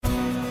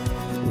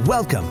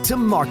Welcome to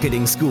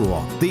Marketing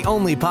School, the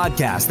only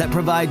podcast that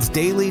provides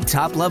daily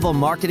top-level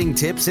marketing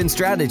tips and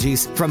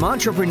strategies from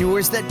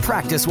entrepreneurs that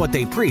practice what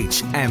they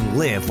preach and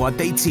live what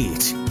they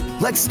teach.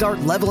 Let's start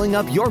leveling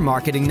up your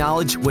marketing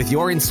knowledge with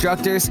your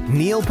instructors,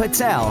 Neil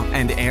Patel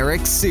and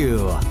Eric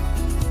Siu.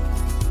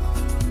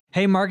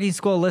 Hey, Marketing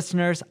School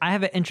listeners, I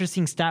have an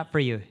interesting stat for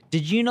you.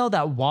 Did you know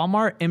that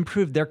Walmart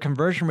improved their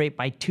conversion rate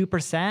by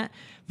 2%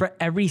 for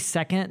every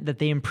second that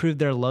they improved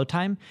their load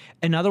time?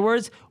 In other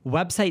words,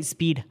 website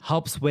speed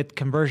helps with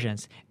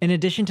conversions. In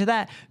addition to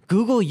that,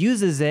 Google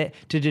uses it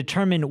to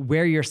determine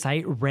where your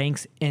site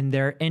ranks in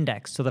their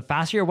index. So the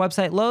faster your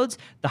website loads,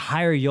 the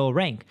higher you'll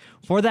rank.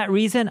 For that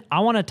reason, I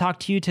want to talk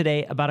to you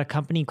today about a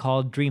company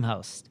called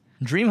DreamHost.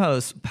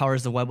 DreamHost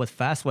powers the web with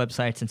fast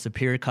websites and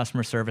superior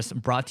customer service,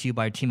 brought to you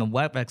by a team of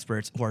web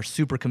experts who are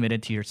super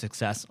committed to your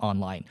success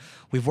online.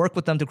 We've worked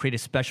with them to create a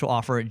special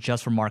offer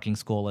just for Marketing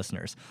School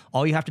listeners.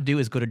 All you have to do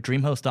is go to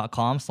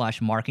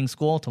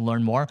dreamhost.com/marketingschool to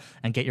learn more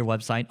and get your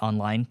website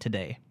online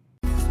today.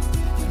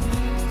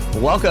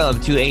 Welcome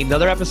to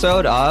another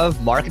episode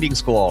of Marketing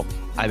School.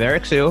 I'm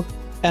Eric Siu.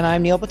 And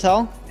I'm Neil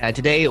Patel. And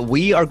today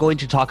we are going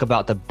to talk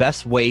about the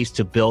best ways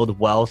to build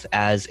wealth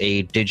as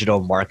a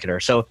digital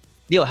marketer. So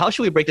Neil, how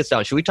should we break this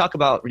down? Should we talk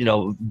about,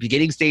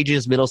 beginning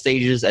stages, middle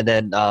stages, and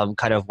then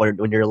kind of when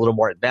you're a little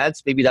more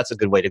advanced? Maybe that's a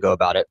good way to go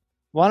about it.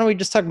 Why don't we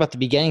just talk about the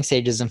beginning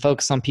stages and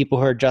focus on people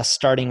who are just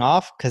starting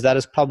off? Because that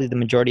is probably the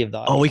majority of the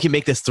audience. Oh, we can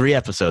make this 3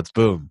 episodes.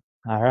 Boom.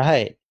 All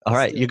right.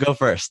 You go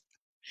first.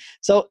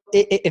 So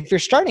if you're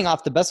starting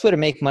off, the best way to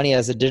make money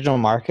as a digital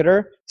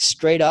marketer,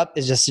 straight up,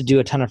 is just to do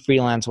a ton of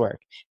freelance work.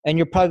 And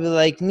you're probably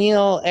like,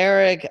 Neil,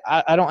 Eric,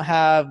 I don't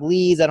have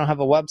leads. I don't have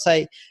a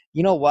website.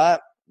 You know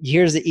what?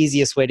 Here's the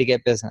easiest way to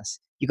get business.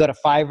 You go to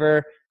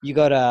Fiverr, you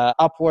go to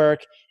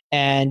Upwork,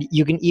 and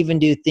you can even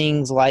do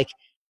things like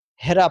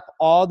hit up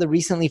all the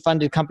recently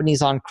funded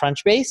companies on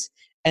Crunchbase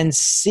and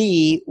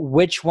see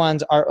which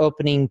ones are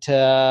opening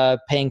to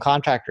paying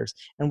contractors.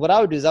 And what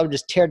I would do is I would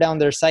just tear down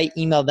their site,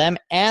 email them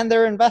and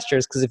their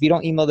investors, because if you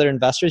don't email their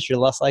investors, you're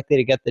less likely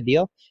to get the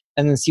deal,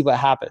 and then see what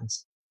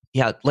happens.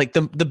 Yeah, like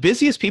the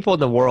busiest people in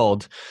the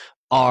world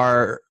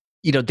are...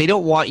 they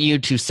don't want you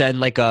to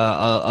send like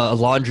a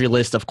laundry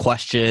list of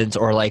questions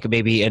or like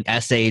maybe an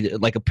essay,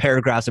 like a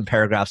paragraphs and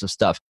paragraphs of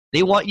stuff.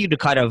 They want you to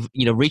kind of,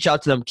 reach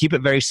out to them, keep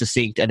it very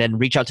succinct, and then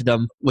reach out to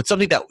them with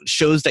something that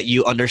shows that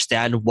you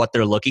understand what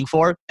they're looking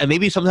for. And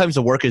maybe sometimes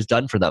the work is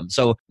done for them.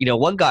 So,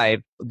 one guy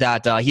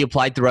that he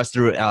applied through us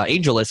through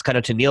AngelList, kind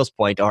of to Neil's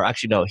point, or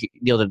actually, no,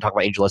 Neil didn't talk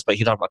about AngelList, but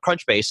he talked about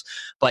Crunchbase.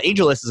 But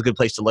AngelList is a good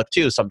place to look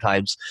too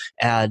sometimes.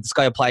 And this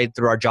guy applied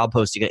through our job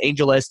posting at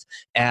AngelList,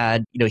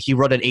 and, he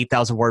wrote an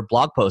 8,000 word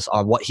blog post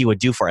on what he would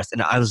do for us.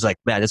 And I was like,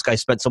 man, this guy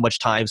spent so much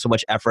time, so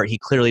much effort. He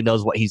clearly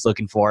knows what he's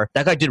looking for.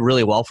 That guy did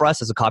really well for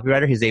us as a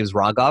copywriter. His name is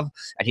Raghav,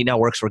 and he now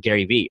works for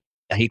Gary Vee.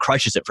 And he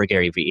crushes it for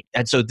Gary Vee.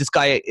 And so this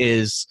guy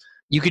is,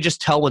 you could just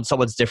tell when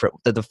someone's different.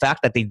 The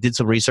fact that they did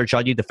some research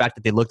on you, the fact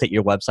that they looked at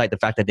your website, the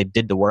fact that they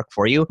did the work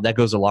for you, that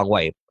goes a long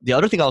way. The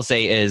other thing I'll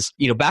say is,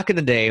 back in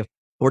the day,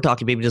 we're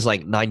talking maybe just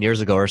like 9 years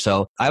ago or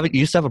so, I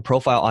used to have a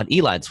profile on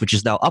Elance, which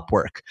is now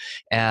Upwork.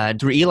 And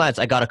through Elance,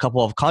 I got a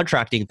couple of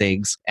contracting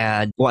things.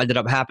 And what ended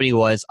up happening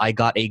was I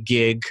got a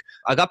gig.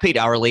 I got paid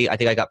hourly. I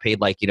think I got paid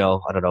like, I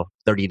don't know,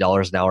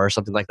 $30 an hour or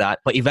something like that.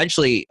 But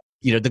eventually,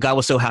 the guy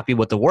was so happy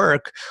with the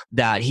work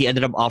that he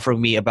ended up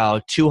offering me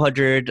about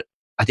 $250K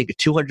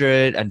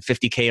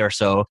or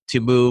so to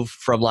move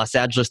from Los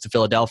Angeles to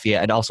Philadelphia,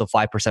 and also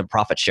 5%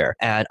 profit share.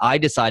 And I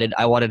decided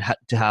I wanted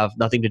to have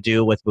nothing to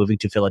do with moving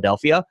to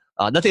Philadelphia.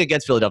 Nothing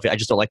against Philadelphia. I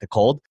just don't like the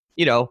cold.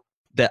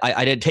 That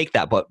I didn't take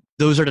that, but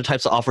those are the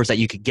types of offers that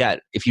you could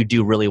get if you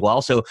do really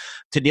well. So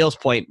to Neil's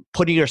point,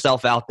 putting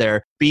yourself out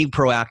there, being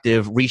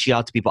proactive, reaching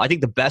out to people. I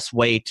think the best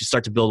way to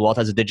start to build wealth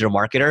as a digital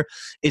marketer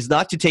is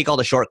not to take all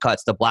the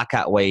shortcuts, the black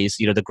hat ways,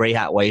 the gray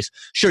hat ways.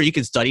 Sure, you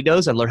can study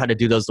those and learn how to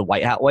do those the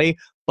white hat way,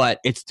 but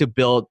it's to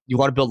build, you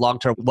want to build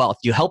long-term wealth.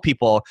 You help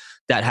people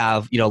that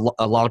have,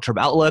 a long-term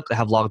outlook, that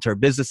have long-term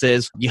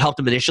businesses. You help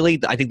them initially.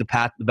 I think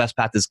the best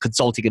path is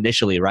consulting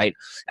initially, right?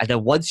 And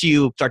then once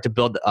you start to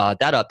build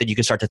that up, then you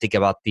can start to think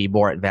about the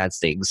more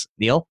advanced things.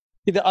 Neil?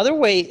 The other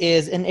way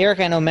is, and Eric,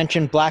 I know,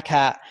 mentioned Black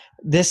Hat.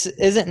 This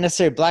isn't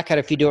necessarily Black Hat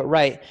if you do it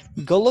right.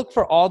 Go look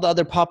for all the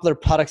other popular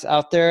products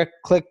out there,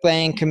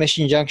 ClickBank,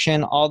 Commission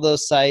Junction, all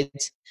those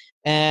sites.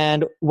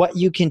 And what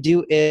you can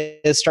do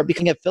is start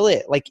becoming an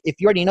affiliate. Like if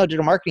you already know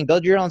digital marketing,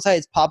 build your own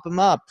sites, pop them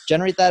up,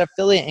 generate that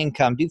affiliate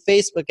income, do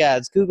Facebook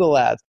ads, Google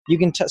ads. You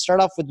can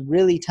start off with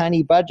really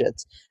tiny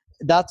budgets.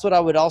 That's what I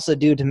would also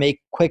do to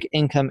make quick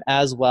income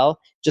as well.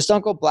 Just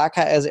don't go Black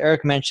Hat, as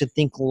Eric mentioned.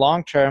 Think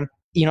long-term.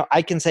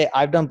 I can say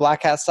I've done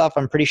Black Hat stuff.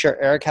 I'm pretty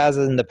sure Eric has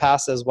in the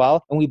past as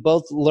well. And we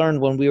both learned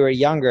when we were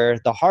younger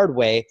the hard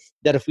way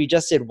that if we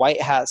just did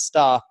white hat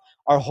stuff,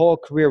 our whole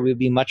career would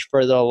be much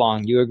further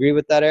along. You agree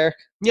with that, Eric?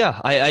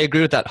 Yeah, I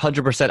agree with that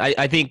 100%.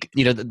 I think,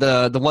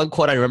 the one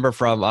quote I remember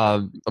from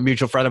a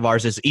mutual friend of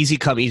ours is easy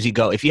come, easy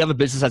go. If you have a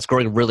business that's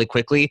growing really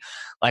quickly,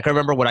 like I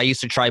remember when I used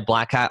to try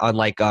Black Hat on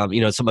like,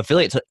 some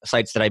affiliate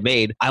sites that I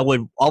made, I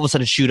would all of a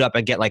sudden shoot up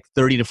and get like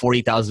 30 to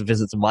 40,000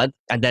 visits a month.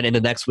 And then in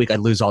the next week, I'd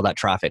lose all that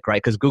traffic,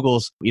 right? Because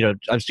Google's,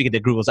 I'm speaking to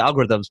Google's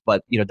algorithms,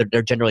 but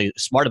they're generally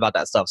smart about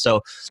that stuff.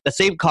 So the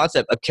same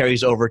concept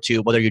carries over to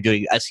whether you're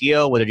doing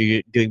SEO, whether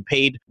you're doing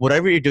paid,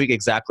 whatever you're doing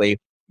exactly.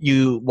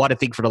 You want to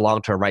think for the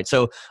long term, right?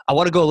 So I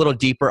want to go a little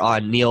deeper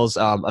on Neil's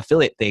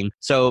affiliate thing.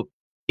 So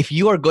if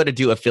you are going to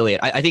do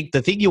affiliate, I think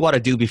the thing you want to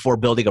do before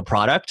building a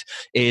product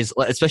is,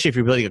 especially if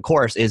you're building a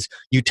course, is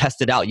you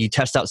test it out. You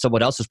test out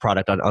someone else's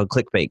product on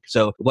ClickBank.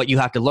 So what you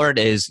have to learn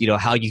is,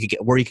 how you could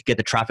get, where you could get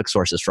the traffic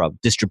sources from,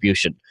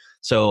 distribution.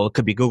 So it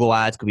could be Google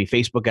ads, could be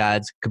Facebook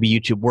ads, could be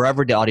YouTube,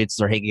 wherever the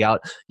audiences are hanging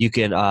out. You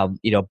can,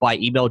 buy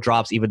email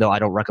drops, even though I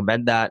don't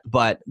recommend that.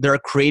 But there are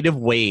creative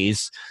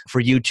ways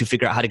for you to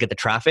figure out how to get the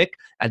traffic.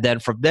 And then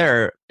from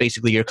there,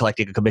 basically you're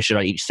collecting a commission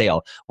on each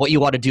sale. What you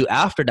want to do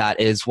after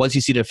that is, once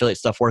you see the affiliate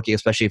stuff working,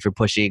 especially if you're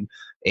pushing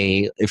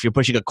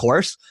a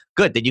course,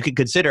 good, then you can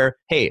consider,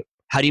 hey,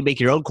 how do you make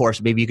your own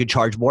course? Maybe you could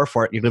charge more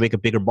for it. You're going to make a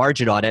bigger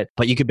margin on it,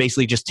 but you could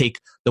basically just take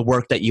the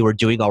work that you were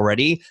doing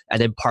already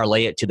and then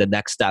parlay it to the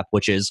next step,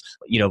 which is,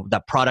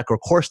 that product or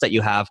course that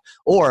you have.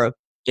 Or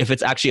if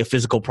it's actually a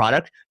physical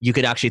product, you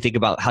could actually think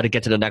about how to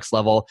get to the next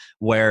level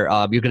where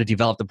you're going to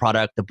develop the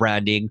product, the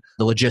branding,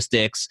 the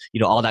logistics,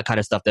 all that kind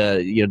of stuff,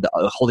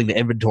 holding the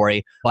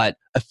inventory. But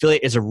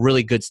affiliate is a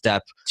really good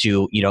step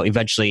to,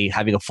 eventually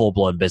having a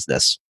full-blown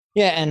business.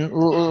 Yeah, and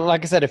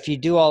like I said, if you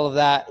do all of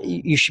that,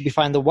 you should be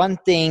fine. The one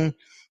thing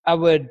I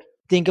would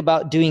think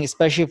about doing,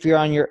 especially if you're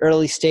on your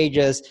early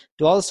stages,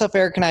 do all the stuff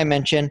Eric and I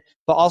mentioned,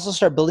 but also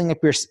start building up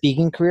your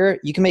speaking career.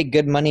 You can make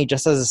good money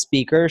just as a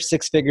speaker,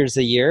 6 figures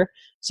a year.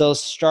 So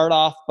start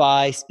off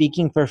by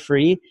speaking for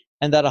free,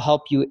 and that'll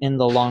help you in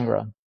the long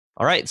run.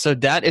 All right, so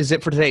that is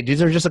it for today.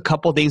 These are just a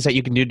couple of things that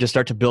you can do to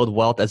start to build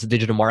wealth as a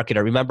digital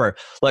marketer. Remember,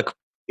 look,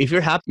 if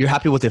you're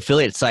happy with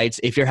affiliate sites,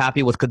 if you're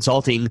happy with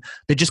consulting,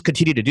 then just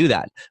continue to do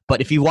that.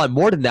 But if you want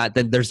more than that,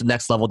 then there's the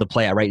next level to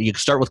play at, right? You can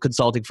start with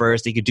consulting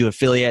first, you could do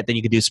affiliate, then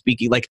you could do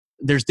speaking. Like,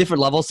 there's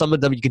different levels. Some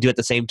of them you can do at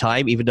the same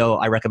time, even though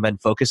I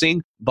recommend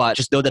focusing. But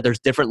just know that there's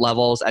different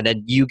levels, and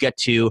then you get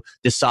to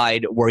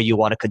decide where you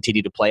want to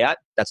continue to play at.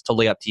 That's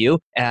totally up to you.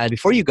 And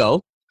before you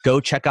go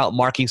check out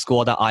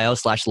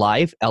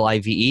marketingschool.io/live,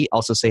 LIVE.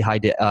 Also say hi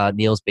to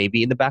Neil's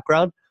baby in the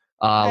background.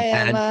 Hi,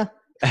 Emma.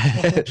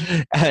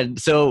 And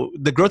so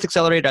the Growth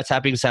Accelerator, that's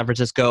happening in San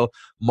Francisco,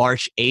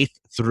 March 8th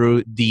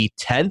through the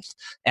 10th.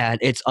 And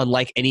it's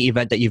unlike any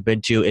event that you've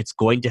been to. It's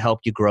going to help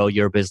you grow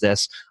your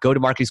business. Go to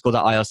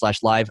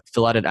marketingschool.io/live,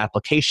 fill out an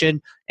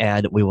application,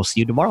 and we will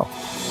see you tomorrow.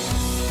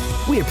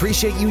 We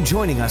appreciate you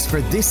joining us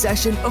for this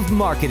session of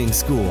Marketing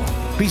School.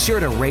 Be sure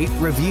to rate,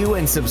 review,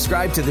 and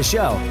subscribe to the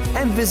show,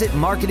 and visit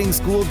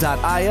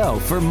marketingschool.io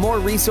for more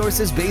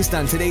resources based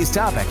on today's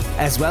topic,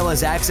 as well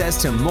as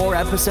access to more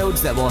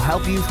episodes that will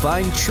help you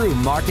find true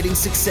marketing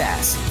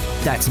success.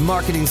 That's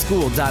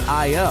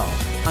marketingschool.io.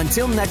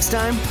 Until next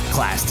time,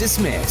 class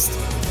dismissed.